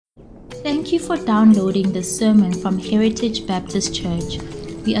Thank you for downloading this sermon from Heritage Baptist Church.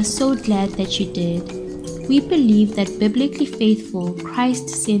 We are so glad that you did. We believe that biblically faithful,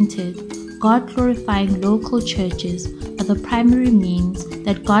 Christ-centered, God-glorifying local churches are the primary means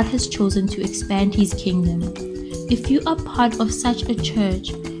that God has chosen to expand His kingdom. If you are part of such a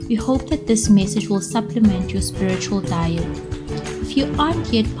church, we hope that this message will supplement your spiritual diet. If you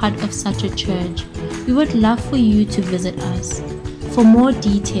aren't yet part of such a church, we would love for you to visit us. For more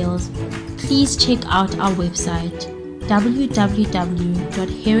details, please check out our website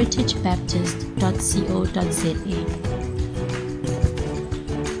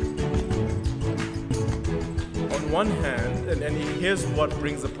www.heritagebaptist.co.za. On one hand, and here's what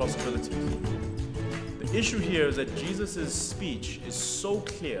brings the possibility. The issue here is that Jesus' speech is so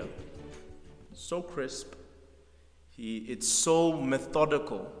clear, so crisp, it's so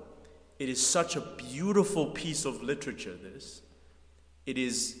methodical. It is such a beautiful piece of literature, this. It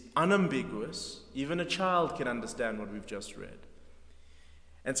is unambiguous. Even a child can understand what we've just read.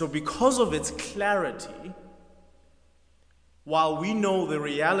 And so because of its clarity, while we know the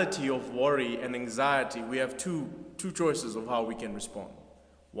reality of worry and anxiety, we have two choices of how we can respond.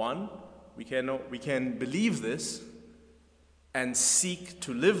 One, we can believe this and seek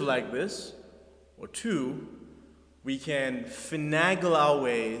to live like this. Or two, we can finagle our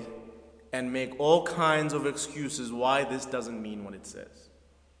way and make all kinds of excuses why this doesn't mean what it says.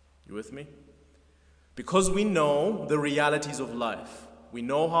 You with me? Because we know the realities of life. We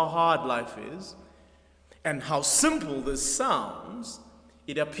know how hard life is and how simple this sounds.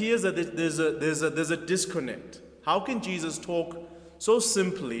 It appears that there's a disconnect. How can Jesus talk so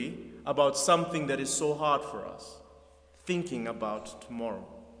simply about something that is so hard for us? Thinking about tomorrow.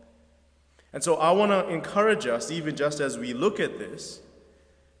 And so I want to encourage us, even just as we look at this,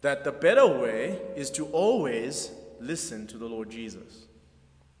 that the better way is to always listen to the Lord Jesus.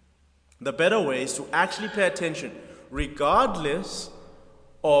 The better way is to actually pay attention, regardless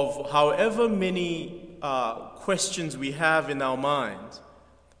of however many questions we have in our minds.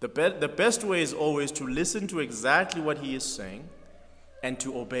 The best way is always to listen to exactly what He is saying and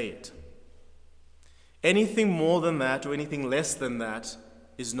to obey it. Anything more than that or anything less than that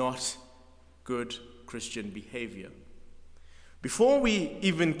is not good Christian behavior. Before we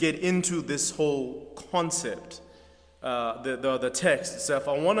even get into this whole concept, the text itself,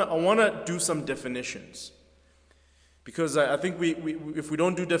 I wanna do some definitions, because I think if we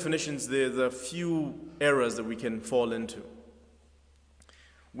don't do definitions, there's a few errors that we can fall into.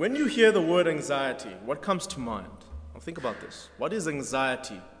 When you hear the word anxiety, what comes to mind? Now think about this. What is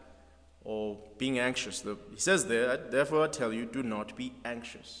anxiety or being anxious? He says there, therefore I tell you, do not be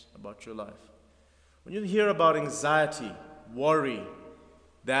anxious about your life. When you hear about anxiety, worry,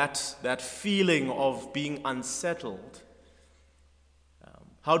 that feeling of being unsettled,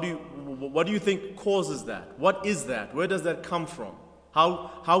 what do you think causes that? What is that? Where does that come from?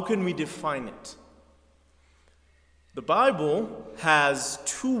 How can we define it? The Bible has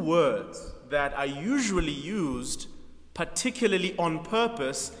two words that are usually used particularly on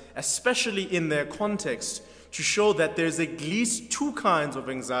purpose, especially in their context, to show that there's at least two kinds of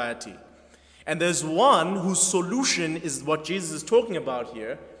anxiety. And there's one whose solution is what Jesus is talking about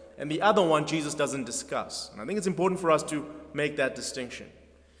here, and the other one Jesus doesn't discuss. And I think it's important for us to make that distinction.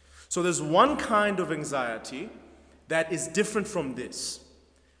 So there's one kind of anxiety that is different from this.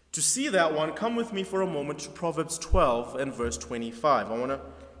 To see that one, come with me for a moment to Proverbs 12 and verse 25. I want to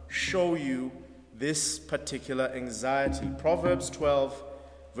show you this particular anxiety. Proverbs 12,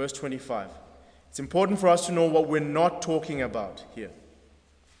 verse 25. It's important for us to know what we're not talking about here.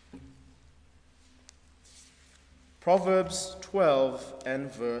 Proverbs 12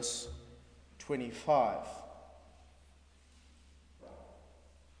 and verse 25.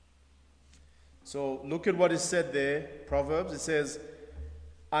 So look at what is said there, Proverbs. It says,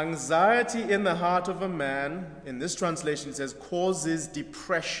 anxiety in the heart of a man, in this translation it says, causes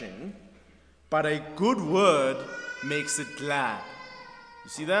depression, but a good word makes it glad.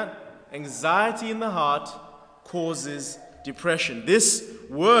 You see that? Anxiety in the heart causes depression. This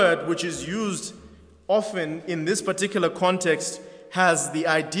word, which is used often in this particular context, has the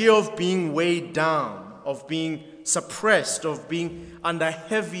idea of being weighed down, of being suppressed, of being under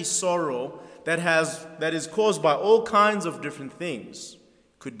heavy sorrow that is caused by all kinds of different things.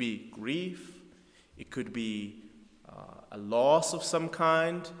 It could be grief, it could be a loss of some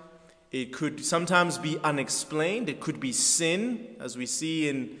kind, it could sometimes be unexplained, it could be sin, as we see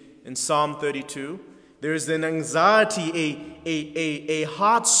in Psalm 32. There is an anxiety, a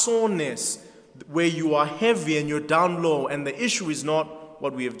heart soreness, where you are heavy and you're down low, and the issue is not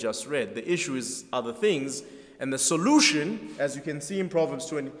what we have just read. The issue is other things, and the solution, as you can see in Proverbs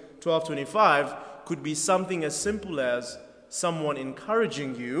 12:25 could be something as simple as someone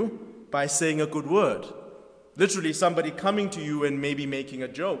encouraging you by saying a good word. Literally somebody coming to you and maybe making a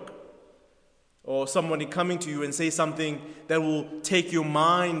joke. Or somebody coming to you and say something that will take your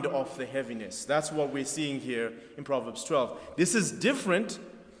mind off the heaviness. That's what we're seeing here in Proverbs 12. This is different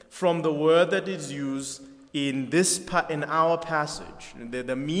from the word that is used in our passage.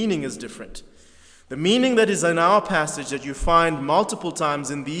 The meaning is different. The meaning that is in our passage that you find multiple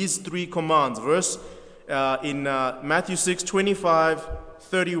times in these three commands, in Matthew 6:25,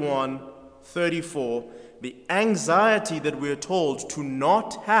 31, 34, the anxiety that we're told to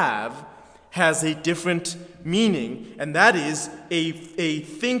not have has a different meaning, and that is a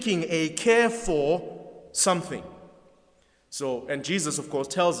thinking, a care for something. So, and Jesus, of course,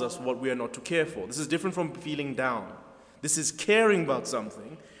 tells us what we are not to care for. This is different from feeling down. This is caring about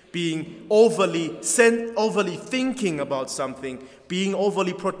something, being overly thinking about something, being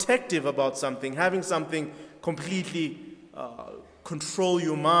overly protective about something, having something completely control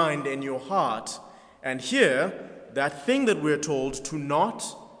your mind and your heart. And here, that thing that we're told to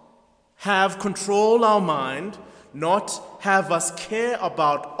not have control our mind, not have us care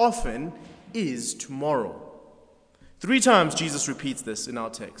about often, is tomorrow. 3 times Jesus repeats this in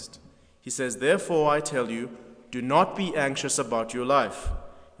our text. He says, "Therefore I tell you, do not be anxious about your life."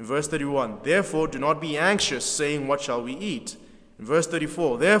 In verse 31, "Therefore do not be anxious, saying, what shall we eat?" In verse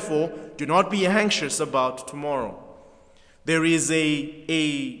 34, "Therefore do not be anxious about tomorrow." There is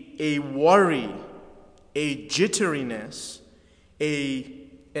a worry, a jitteriness,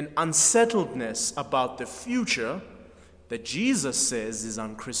 an unsettledness about the future that Jesus says is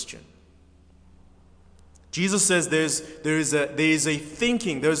unchristian. Jesus says there is a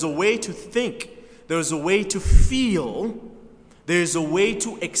thinking, there's a way to think, there's a way to feel, there's a way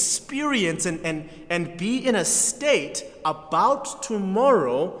to experience and be in a state about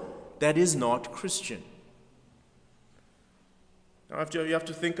tomorrow that is not Christian. Now you have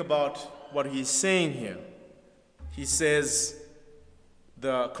to think about what he's saying here. He says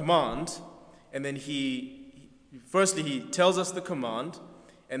the command, and then he tells us the command,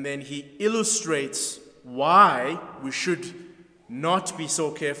 and then he illustrates why we should not be so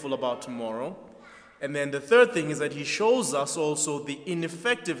careful about tomorrow. And then the third thing is that he shows us also the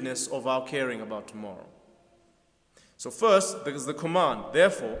ineffectiveness of our caring about tomorrow. So first, there's the command.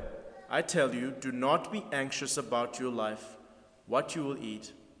 "Therefore, I tell you, do not be anxious about your life, what you will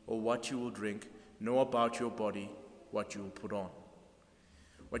eat or what you will drink, nor about your body, what you will put on."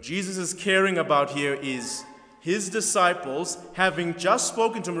 What Jesus is caring about here is his disciples having just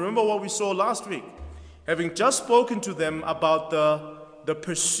spoken to him. Remember what we saw last week? Having just spoken to them about the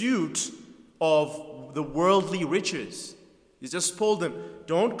pursuit of the worldly riches. He just told them,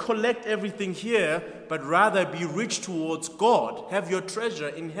 don't collect everything here, but rather be rich towards God. Have your treasure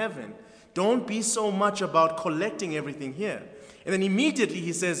in heaven. Don't be so much about collecting everything here. And then immediately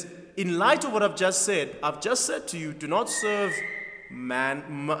he says, in light of what I've just said to you, do not serve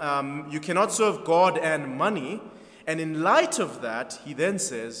man. You cannot serve God and money. And in light of that, he then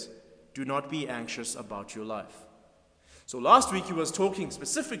says, do not be anxious about your life. So last week he was talking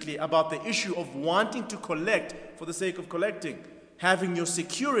specifically about the issue of wanting to collect for the sake of collecting, having your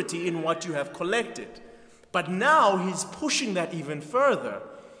security in what you have collected. But now he's pushing that even further.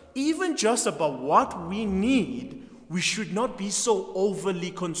 Even just about what we need, we should not be so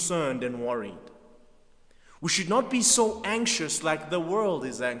overly concerned and worried. We should not be so anxious like the world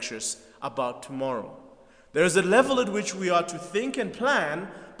is anxious about tomorrow. There is a level at which we are to think and plan,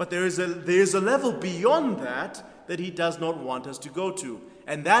 but there is a level beyond that he does not want us to go to,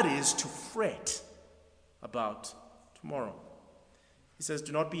 and that is to fret about tomorrow. He says,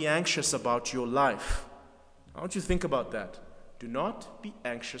 do not be anxious about your life. I want you to think about that. Do not be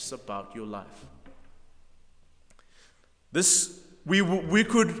anxious about your life. This, we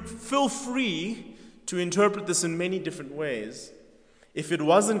could feel free to interpret this in many different ways if it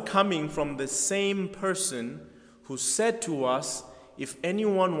wasn't coming from the same person who said to us, if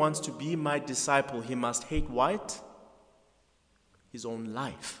anyone wants to be my disciple, he must hate what? His own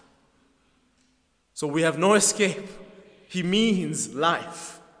life. So we have no escape. He means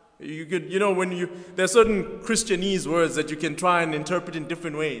life. You could, there are certain Christianese words that you can try and interpret in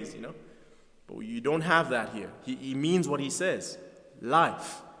different ways, But you don't have that here. He means what he says.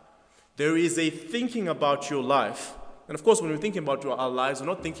 Life. There is a thinking about your life. And of course, when we're thinking about our lives, we're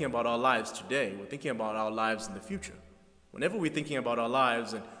not thinking about our lives today. We're thinking about our lives in the future. Whenever we're thinking about our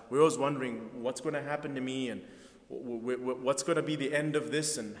lives, and we're always wondering, what's going to happen to me, and what's going to be the end of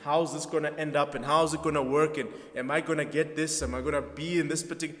this, and how's this going to end up, and how's it going to work, and am I going to get this, am I going to be in this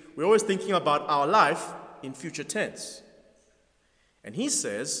particular... We're always thinking about our life in future tense. And he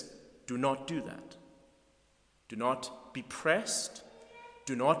says, do not do that. Do not be pressed.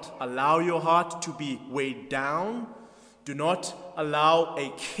 Do not allow your heart to be weighed down. Do not allow a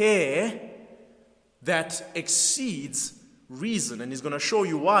care that exceeds reason. And he's going to show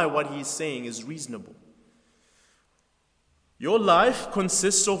you why what he's saying is reasonable. Your life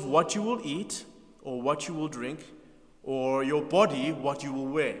consists of what you will eat or what you will drink, or your body what you will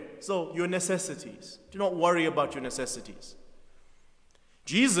wear. So your necessities. Do not worry about your necessities.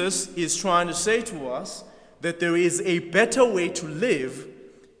 Jesus is trying to say to us that there is a better way to live.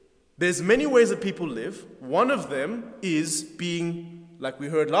 There's many ways that people live. One of them is being, like we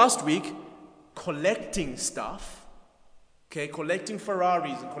heard last week, collecting stuff. Okay, collecting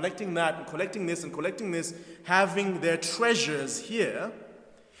Ferraris and collecting that and collecting this and collecting this, having their treasures here.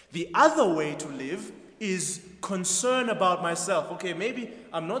 The other way to live is concern about myself. Okay, maybe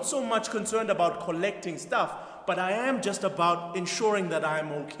I'm not so much concerned about collecting stuff, but I am just about ensuring that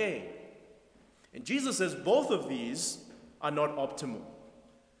I'm okay. And Jesus says both of these are not optimal.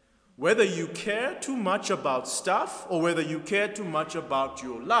 Whether you care too much about stuff or whether you care too much about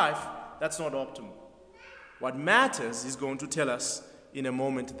your life, that's not optimal. What matters is going to tell us in a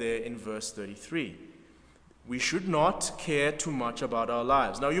moment there in verse 33. We should not care too much about our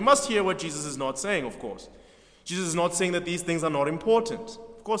lives. Now you must hear what Jesus is not saying, of course. Jesus is not saying that these things are not important.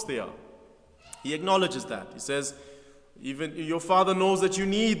 Of course they are. He acknowledges that. He says, even your Father knows that you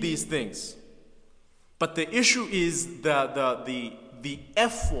need these things. But the issue is the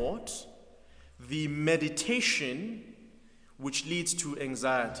effort, the meditation, which leads to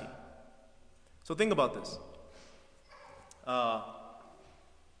anxiety. So think about this.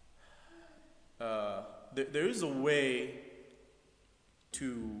 There is a way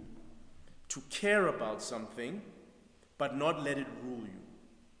to care about something, but not let it rule you,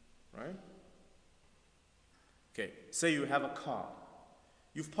 right? Okay, say you have a car.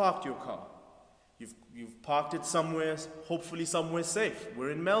 You've parked your car. You've parked it somewhere, hopefully somewhere safe.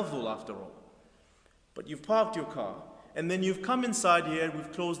 We're in Melville after all. But you've parked your car, and then you've come inside here,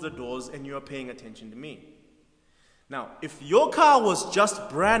 we've closed the doors, and you are paying attention to me. Now, if your car was just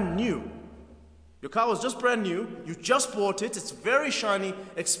brand new, you just bought it, it's very shiny,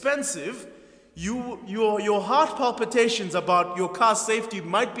 expensive, your heart palpitations about your car's safety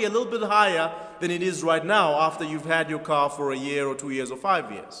might be a little bit higher than it is right now after you've had your car for a year or 2 years or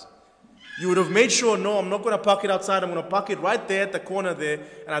 5 years. You would have made sure, no, I'm not going to park it outside, I'm going to park it right there at the corner there,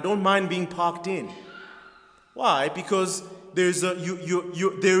 and I don't mind being parked in. Why? Because there is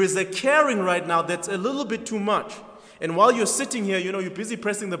a caring right now that's a little bit too much. And while you're sitting here, you're busy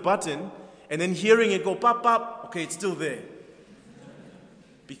pressing the button and then hearing it go pop, pop, okay, it's still there.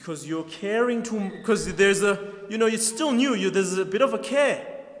 Because you're caring because it's still new, there's a bit of a care.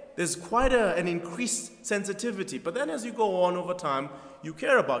 There's quite an increased sensitivity. But then as you go on over time, you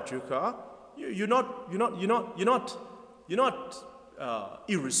care about your car. You're not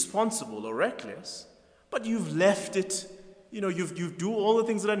irresponsible or reckless. But you've left it, you do all the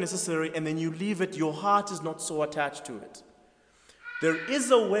things that are necessary, and then you leave it. Your heart is not so attached to it. There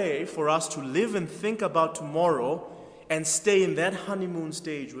is a way for us to live and think about tomorrow and stay in that honeymoon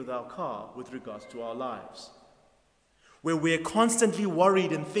stage with our car with regards to our lives, where we're constantly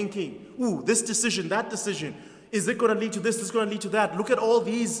worried and thinking, ooh, this decision, that decision, is it going to lead to this, is it going to lead to that? Look at all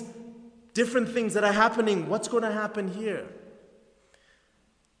these different things that are happening. What's going to happen here?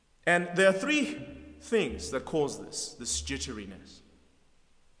 And there are three things that cause this jitteriness.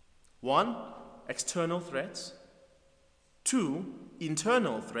 1, external threats. 2,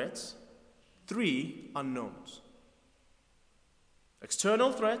 internal threats. 3, unknowns.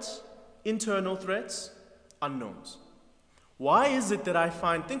 External threats, internal threats, unknowns. Why is it that I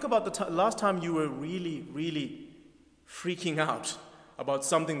think about the last time you were really, really freaking out about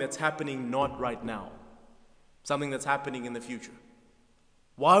something that's happening not right now, something that's happening in the future?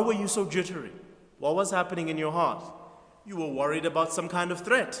 Why were you so jittery? What was happening in your heart? You were worried about some kind of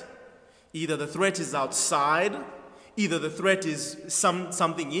threat. Either the threat is outside, either the threat is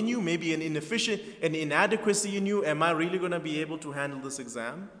something in you, maybe an inadequacy in you. Am I really going to be able to handle this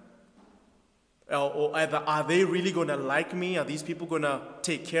exam? Or either, are they really going to like me? Are these people going to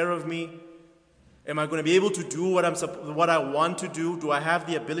take care of me? Am I going to be able to do what I want to do? Do I have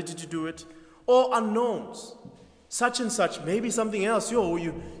the ability to do it? Or unknowns. Such and such, maybe something else.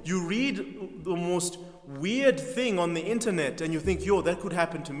 You read the most weird thing on the internet and you think, that could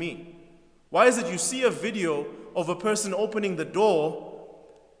happen to me. Why is it you see a video of a person opening the door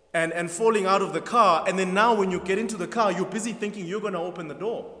and falling out of the car, and then now when you get into the car, you're busy thinking you're going to open the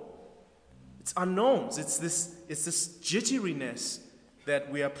door? It's unknowns. It's this jitteriness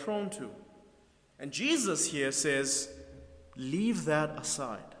that we are prone to. And Jesus here says, Leave that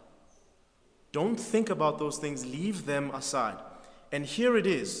aside. Don't think about those things. Leave them aside. And here it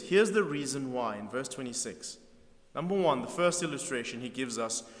is. Here's the reason why in verse 26. Number one, the first illustration he gives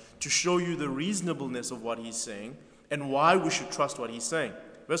us to show you the reasonableness of what he's saying and why we should trust what he's saying.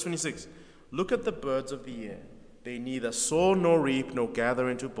 Verse 26, look at the birds of the air. They neither sow nor reap nor gather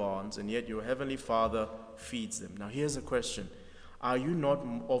into barns, and yet your heavenly Father feeds them. Now here's a question. Are you not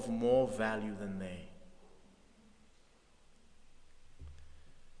of more value than they?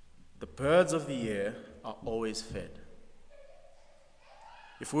 The birds of the air are always fed.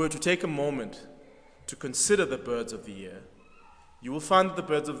 If we were to take a moment to consider the birds of the air, you will find that the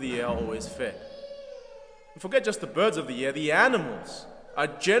birds of the air are always fed. And forget just the birds of the air, the animals are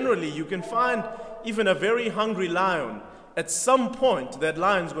generally, you can find even a very hungry lion. At some point, that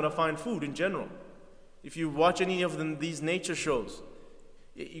lion's going to find food in general. If you watch any of these nature shows,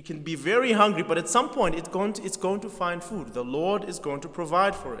 you can be very hungry, but at some point, it's going to find food. The Lord is going to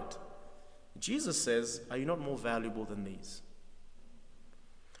provide for it. Jesus says, are you not more valuable than these?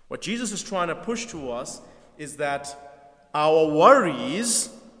 What Jesus is trying to push to us is that our worries,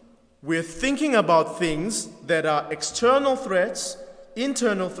 we're thinking about things that are external threats,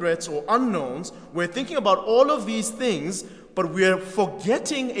 internal threats, or unknowns. We're thinking about all of these things, but we're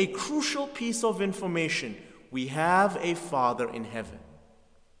forgetting a crucial piece of information. We have a Father in heaven.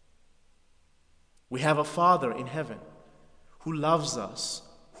 We have a Father in heaven who loves us,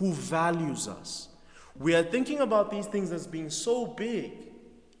 who values us. We are thinking about these things as being so big.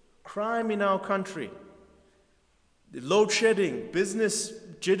 Crime in our country, load shedding, business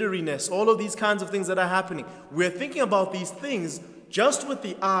jitteriness, all of these kinds of things that are happening. We're thinking about these things just with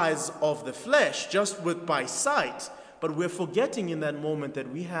the eyes of the flesh, by sight, but we're forgetting in that moment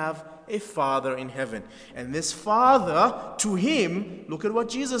that we have a Father in heaven. And this Father, to him, look at what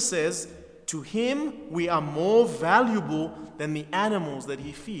Jesus says, to him we are more valuable than the animals that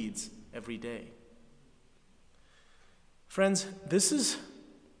he feeds every day. Friends, this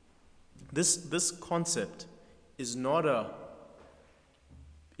concept is not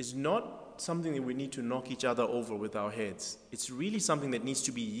something that we need to knock each other over with our heads. It's really something that needs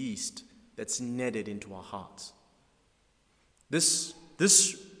to be yeast that's netted into our hearts. This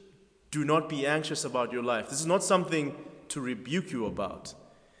do not be anxious about your life. This is not something to rebuke you about.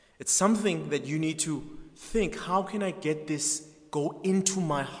 It's something that you need to think, how can I get this go into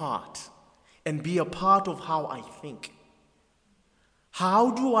my heart and be a part of how I think?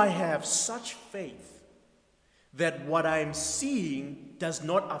 How do I have such faith that what I'm seeing does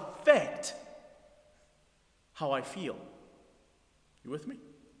not affect how I feel? You with me?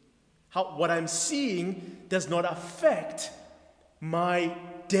 What I'm seeing does not affect my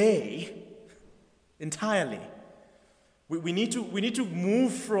day entirely. We need to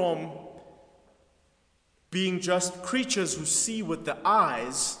move from being just creatures who see with the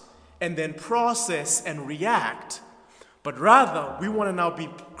eyes and then process and react, but rather we want to now be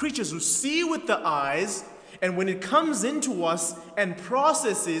creatures who see with the eyes, and when it comes into us and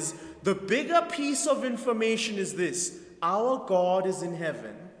processes, the bigger piece of information is this: our God is in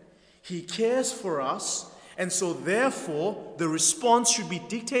heaven. He cares for us, and so therefore the response should be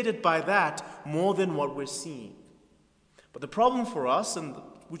dictated by that more than what we're seeing. But the problem for us, and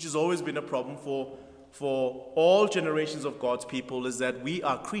which has always been a problem for all generations of God's people, is that we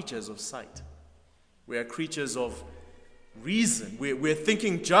are creatures of sight. We are creatures of reason. We're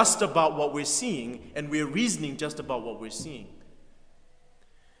thinking just about what we're seeing, and we're reasoning just about what we're seeing.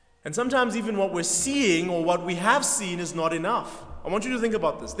 And sometimes even what we're seeing or what we have seen is not enough. I want you to think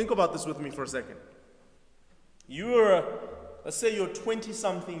about this. Think about this with me for a second. Let's say you're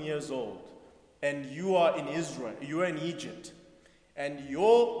 20-something years old, and you are in Israel, you are in Egypt, and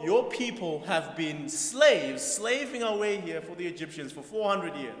your people have been slaving away here for the Egyptians for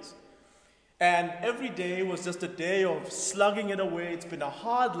 400 years. And every day was just a day of slugging it away. It's been a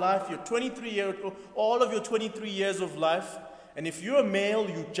hard life. You're 23 years old, all of your 23 years of life. And if you're a male,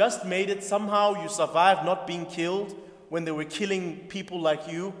 you just made it. Somehow you survived not being killed when they were killing people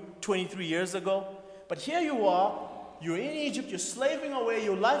like you 23 years ago. But here you are. You're in Egypt, you're slaving away,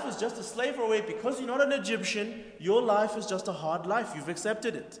 your life is just a slave away. Because you're not an Egyptian, your life is just a hard life. You've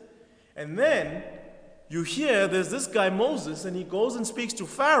accepted it. And then you hear there's this guy Moses, and he goes and speaks to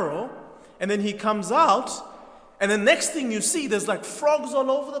Pharaoh, and then he comes out, and the next thing you see, there's like frogs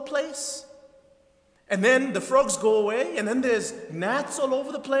all over the place. And then the frogs go away, and then there's gnats all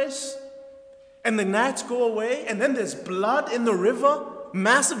over the place, and the gnats go away, and then there's blood in the river,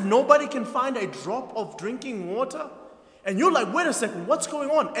 massive, nobody can find a drop of drinking water. And you're like, wait a second, what's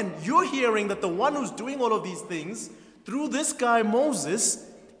going on? And you're hearing that the one who's doing all of these things through this guy Moses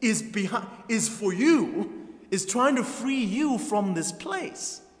is for you is trying to free you from this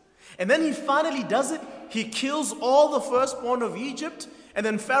place. And then he finally does it. He kills all the firstborn of Egypt. And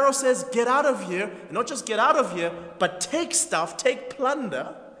then Pharaoh says, get out of here. And not just get out of here, but take stuff, take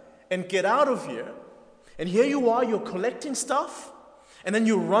plunder, and get out of here. And here you are, you're collecting stuff. And then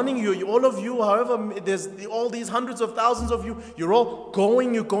you're running, all of you, however, there's all these hundreds of thousands of you, you're all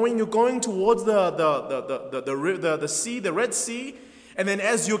going towards the sea, the Red Sea. And then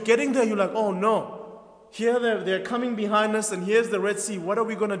as you're getting there, you're like, oh no. Here they're coming behind us, and here's the Red Sea. What are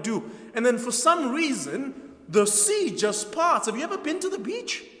we going to do? And then for some reason, the sea just parts. Have you ever been to the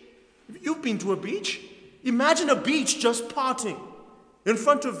beach? You've been to a beach. Imagine a beach just parting in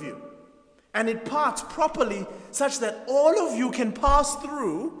front of you. And it parts properly such that all of you can pass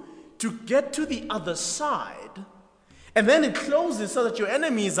through to get to the other side. And then it closes so that your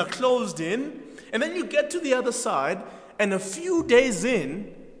enemies are closed in. And then you get to the other side, and a few days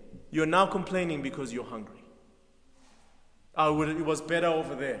in, you're now complaining because you're hungry. It was better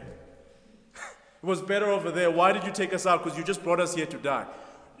over there. It was better over there. Why did you take us out? Because you just brought us here to die.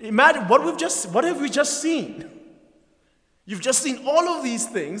 Imagine what have we just seen? You've just seen all of these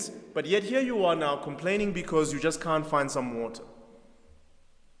things, but yet here you are now complaining because you just can't find some water.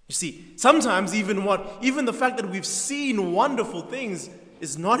 You see, sometimes even the fact that we've seen wonderful things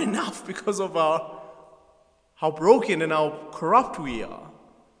is not enough because of how broken and how corrupt we are.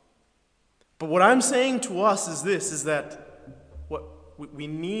 But what I'm saying to us is this, is that what we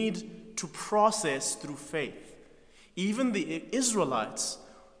need to process through faith. Even the Israelites,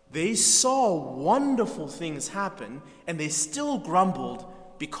 they saw wonderful things happen, and they still grumbled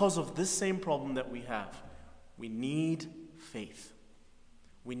because of this same problem that we have. We need faith.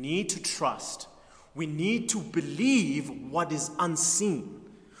 We need to trust. We need to believe what is unseen.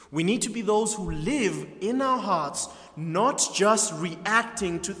 We need to be those who live in our hearts, not just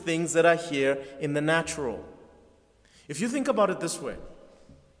reacting to things that are here in the natural. If you think about it this way,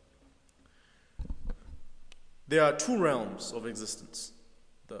 there are two realms of existence.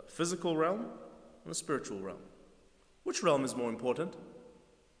 The physical realm and the spiritual realm. Which realm is more important?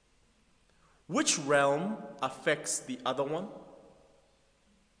 Which realm affects the other one?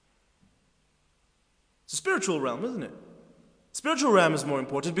 It's the spiritual realm, isn't it? Spiritual realm is more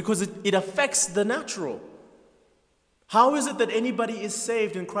important because it affects the natural. How is it that anybody is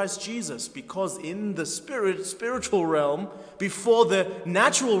saved in Christ Jesus? Because in the spiritual realm, before the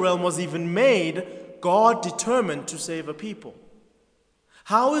natural realm was even made, God determined to save a people.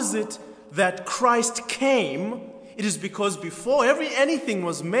 How is it that Christ came? It is because before anything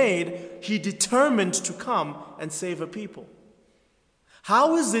was made, he determined to come and save a people.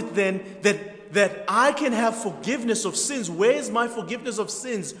 How is it then that I can have forgiveness of sins? Where is my forgiveness of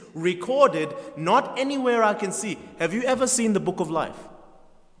sins recorded? Not anywhere I can see. Have you ever seen the book of life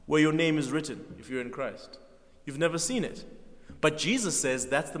where your name is written if you're in Christ? You've never seen it. But Jesus says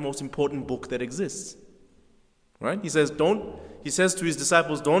that's the most important book that exists. Right? He says to his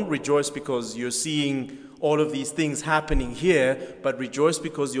disciples, don't rejoice because you're seeing all of these things happening here, but rejoice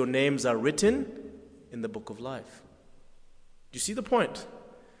because your names are written in the book of life. Do you see the point?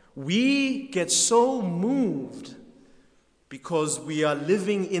 We get so moved because we are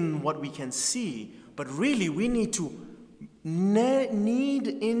living in what we can see, but really we need to knead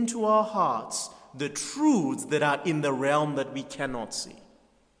into our hearts the truths that are in the realm that we cannot see.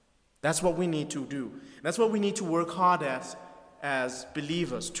 That's what we need to do. That's what we need to work hard at as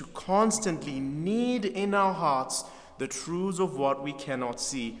believers, to constantly knead in our hearts the truths of what we cannot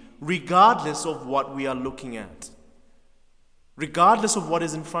see, regardless of what we are looking at. Regardless of what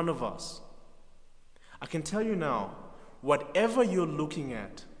is in front of us. I can tell you now, whatever you're looking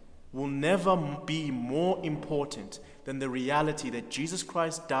at will never be more important than the reality that Jesus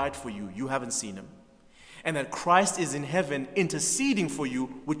Christ died for you. You haven't seen him. And that Christ is in heaven interceding for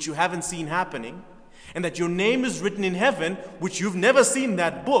you, which you haven't seen happening. And that your name is written in heaven, which you've never seen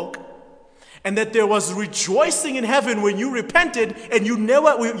that book. And that there was rejoicing in heaven when you repented and you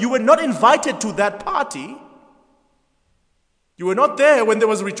were not invited to that party. You were not there when there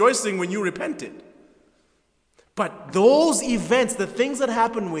was rejoicing when you repented. But those events, the things that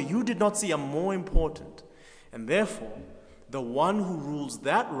happened where you did not see, are more important. And therefore, the one who rules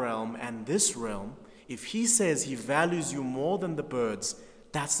that realm and this realm, if he says he values you more than the birds,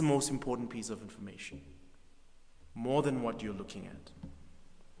 that's the most important piece of information. More than what you're looking at.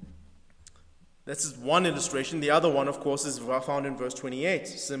 This is one illustration. The other one, of course, is found in verse 28.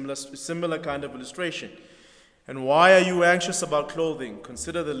 Similar kind of illustration. And why are you anxious about clothing?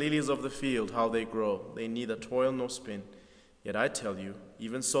 Consider the lilies of the field, how they grow. They neither toil nor spin. Yet I tell you,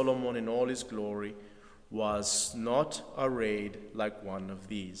 even Solomon in all his glory was not arrayed like one of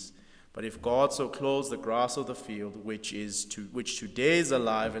these. But if God so clothes the grass of the field, which today is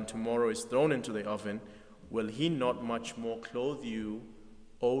alive and tomorrow is thrown into the oven, will he not much more clothe you,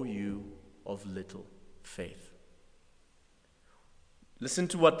 O you of little faith? Listen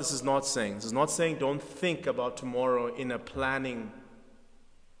to what this is not saying. This is not saying don't think about tomorrow in a planning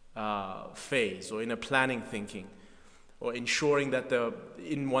phase or in a planning thinking, or ensuring that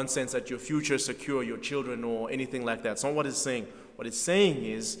in one sense that your future is secure, your children or anything like that. It's not what it's saying. What it's saying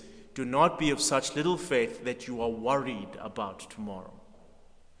is, do not be of such little faith that you are worried about tomorrow.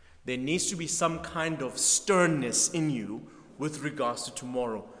 There needs to be some kind of sternness in you with regards to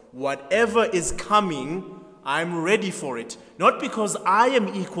tomorrow. Whatever is coming, I'm ready for it. Not because I am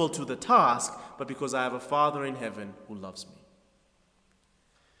equal to the task, but because I have a Father in heaven who loves me.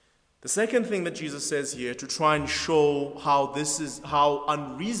 The second thing that Jesus says here to try and show how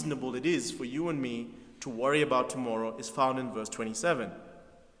unreasonable it is for you and me to worry about tomorrow is found in verse 27.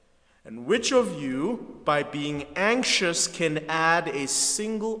 And which of you, by being anxious, can add a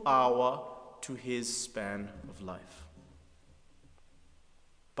single hour to his span of life?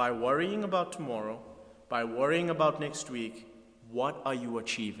 By worrying about tomorrow, by worrying about next week, what are you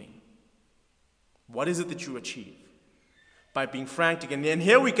achieving? What is it that you achieve? By being frantic. And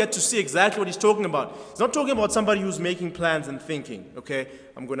here we get to see exactly what he's talking about. He's not talking about somebody who's making plans and thinking, okay,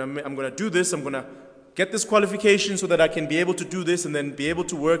 I'm gonna do this, I'm gonna get this qualification so that I can be able to do this and then be able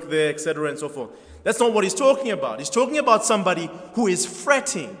to work there, etc. and so forth. That's not what he's talking about. He's talking about somebody who is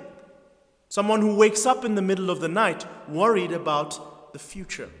fretting. Someone who wakes up in the middle of the night worried about the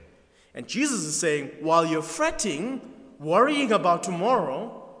future. And Jesus is saying, while you're fretting, worrying about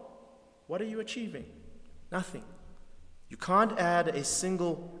tomorrow, what are you achieving? Nothing. You can't add a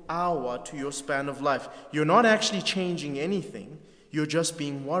single hour to your span of life. You're not actually changing anything. You're just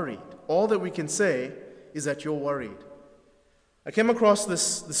being worried. All that we can say is that you're worried. I came across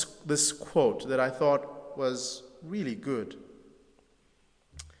this quote that I thought was really good.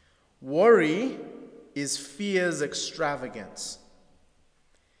 Worry is fear's extravagance.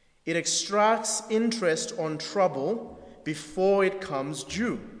 It extracts interest on trouble before it comes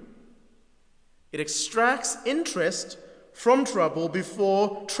due. It extracts interest from trouble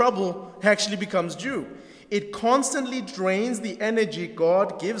before trouble actually becomes due. It constantly drains the energy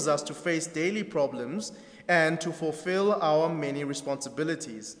God gives us to face daily problems and to fulfill our many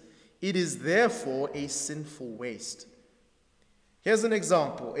responsibilities. It is therefore a sinful waste. Here's an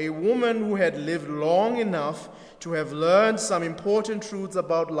example. A woman who had lived long enough to have learned some important truths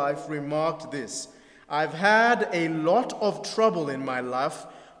about life remarked this: I've had a lot of trouble in my life,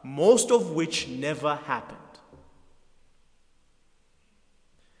 most of which never happened.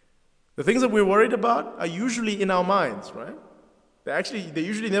 The things that we're worried about are usually in our minds, right? They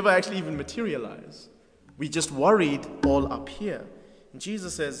usually never actually even materialize. We just worried all up here. And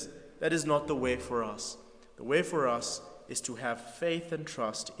Jesus says that is not the way for us. The way for us is to have faith and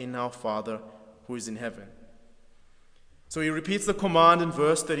trust in our Father who is in heaven. So he repeats the command in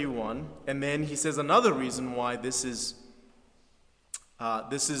verse 31, and then he says another reason why this is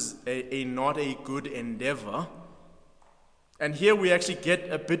not a good endeavor. And here we actually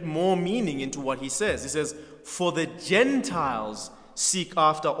get a bit more meaning into what he says. He says, for the Gentiles seek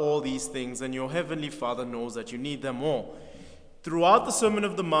after all these things, and your heavenly Father knows that you need them all. Throughout the Sermon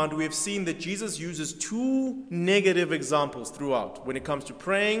of the Mount, we have seen that Jesus uses two negative examples throughout. When it comes to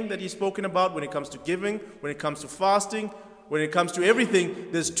praying that he's spoken about, when it comes to giving, when it comes to fasting, when it comes to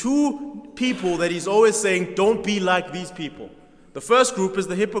everything, there's two people that he's always saying, don't be like these people. The first group is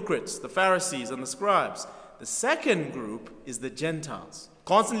the hypocrites, the Pharisees and the scribes. The second group is the Gentiles.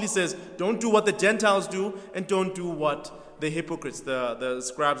 Constantly says, don't do what the Gentiles do and don't do what the hypocrites, the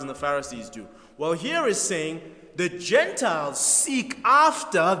scribes and the Pharisees do. Well, here is saying the Gentiles seek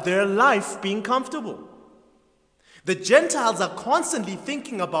after their life being comfortable. The Gentiles are constantly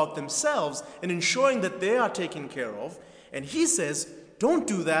thinking about themselves and ensuring that they are taken care of. And he says, don't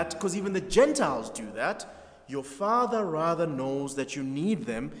do that, because even the Gentiles do that. Your Father rather knows that you need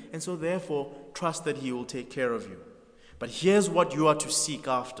them, and so therefore trust that he will take care of you. But here's what you are to seek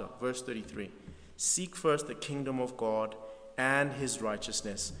after. Verse 33. Seek first the kingdom of God and his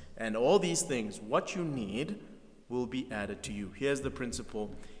righteousness, and all these things, what you need, will be added to you. Here's the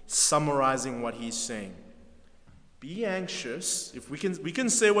principle, summarizing what he's saying. Be anxious. If we can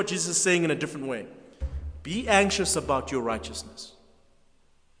say what Jesus is saying in a different way. Be anxious about your righteousness.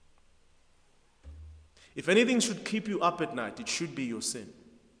 If anything should keep you up at night, it should be your sin.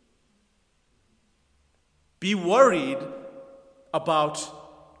 Be worried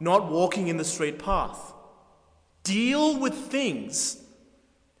about not walking in the straight path. Deal with things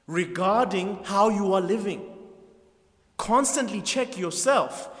regarding how you are living. Constantly check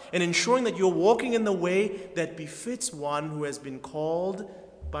yourself and ensuring that you're walking in the way that befits one who has been called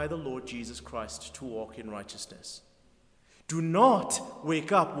by the Lord Jesus Christ to walk in righteousness. Do not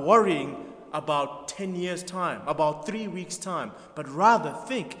wake up worrying about 10 years' time, about 3 weeks' time, but rather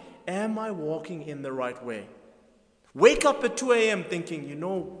think, am I walking in the right way? Wake up at 2 a.m. thinking,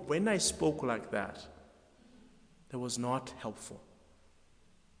 when I spoke like that was not helpful.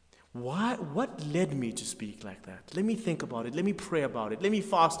 Why? What led me to speak like that? Let me think about it. Let me pray about it. Let me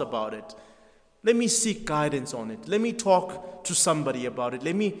fast about it. Let me seek guidance on it. Let me talk to somebody about it.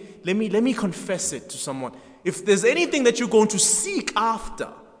 Let me confess it to someone. If there's anything that you're going to seek after,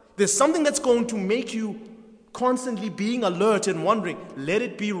 there's something that's going to make you constantly being alert and wondering, let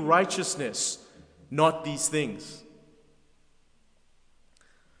it be righteousness, not these things.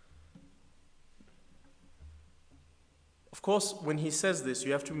 Of course, when he says this,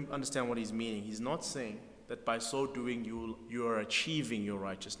 you have to understand what he's meaning. He's not saying that by so doing you are achieving your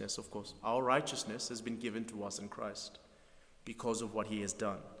righteousness. Of course, our righteousness has been given to us in Christ because of what he has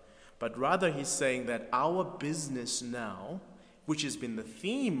done. But rather he's saying that our business now, which has been the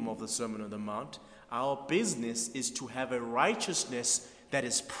theme of the Sermon on the Mount, our business is to have a righteousness that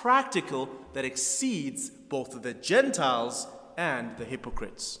is practical, that exceeds both the Gentiles and the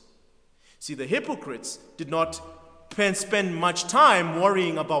hypocrites. See, the hypocrites did not spend much time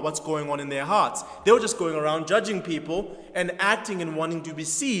worrying about what's going on in their hearts. They were just going around judging people and acting and wanting to be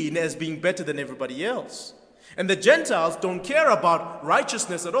seen as being better than everybody else. And the Gentiles don't care about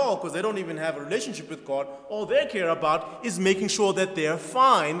righteousness at all because they don't even have a relationship with God. All they care about is making sure that they're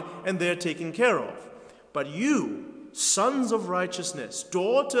fine and they're taken care of. But you, sons of righteousness,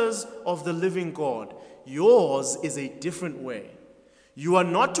 daughters of the living God, yours is a different way. You are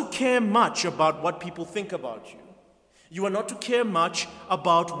not to care much about what people think about you. You are not to care much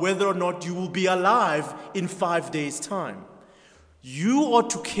about whether or not you will be alive in 5 days' time. You ought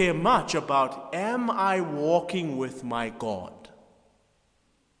to care much about, am I walking with my God?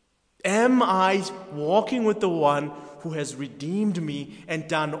 Am I walking with the one who has redeemed me and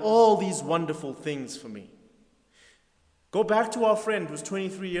done all these wonderful things for me? Go back to our friend who's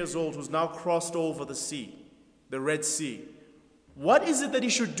 23 years old, who's now crossed over the sea, the Red Sea. What is it that he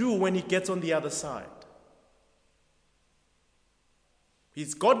should do when he gets on the other side?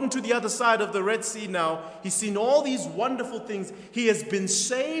 He's gotten to the other side of the Red Sea now. He's seen all these wonderful things. He has been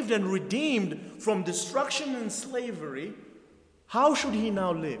saved and redeemed from destruction and slavery. How should he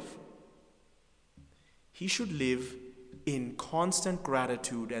now live? He should live in constant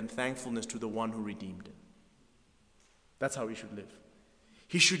gratitude and thankfulness to the one who redeemed him. That's how he should live.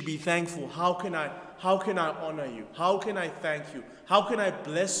 He should be thankful. How can I honor you? How can I thank you? How can I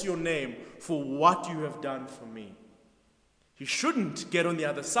bless your name for what you have done for me? He shouldn't get on the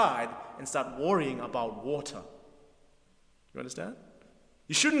other side and start worrying about water. You understand?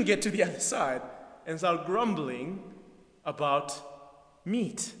 You shouldn't get to the other side and start grumbling about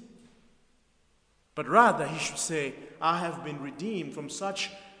meat. But rather, he should say, I have been redeemed from such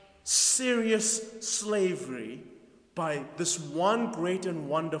serious slavery by this one great and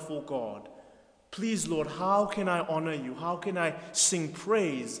wonderful God. Please, Lord, how can I honor you? How can I sing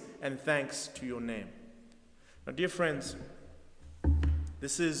praise and thanks to your name? Now, dear friends,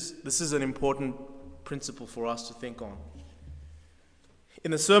 this is an important principle for us to think on.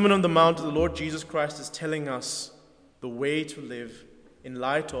 In the Sermon on the Mount, the Lord Jesus Christ is telling us the way to live in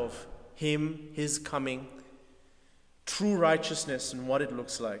light of Him, His coming, true righteousness and what it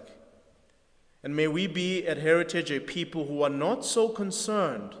looks like. And may we be at Heritage a people who are not so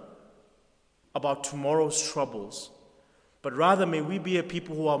concerned about tomorrow's troubles, but rather may we be a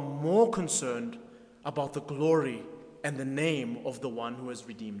people who are more concerned about the glory and the name of the one who has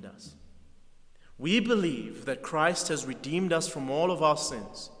redeemed us. We believe that Christ has redeemed us from all of our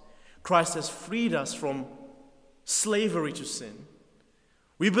sins. Christ has freed us from slavery to sin.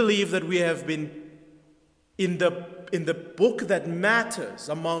 We believe that we have been in the book that matters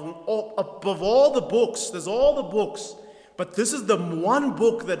above all the books. There's all the books, but this is the one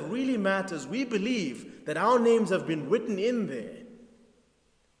book that really matters. We believe that our names have been written in there.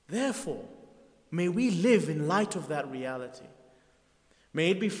 Therefore, may we live in light of that reality.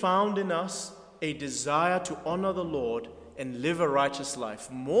 May it be found in us a desire to honor the Lord and live a righteous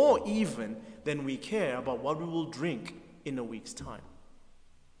life, more even than we care about what we will drink in a week's time.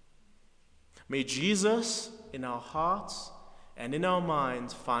 May Jesus in our hearts and in our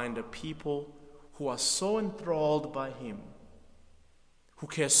minds find a people who are so enthralled by Him, who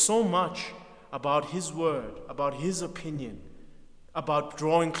care so much about His word, about His opinion, about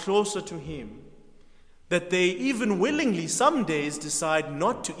drawing closer to Him, that they even willingly some days decide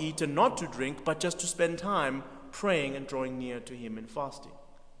not to eat and not to drink, but just to spend time praying and drawing near to Him in fasting.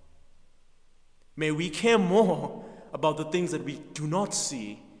 May we care more about the things that we do not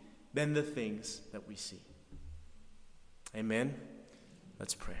see than the things that we see. Amen.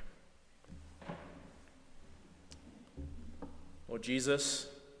 Let's pray. Lord Jesus,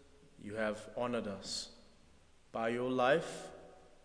 you have honored us by your life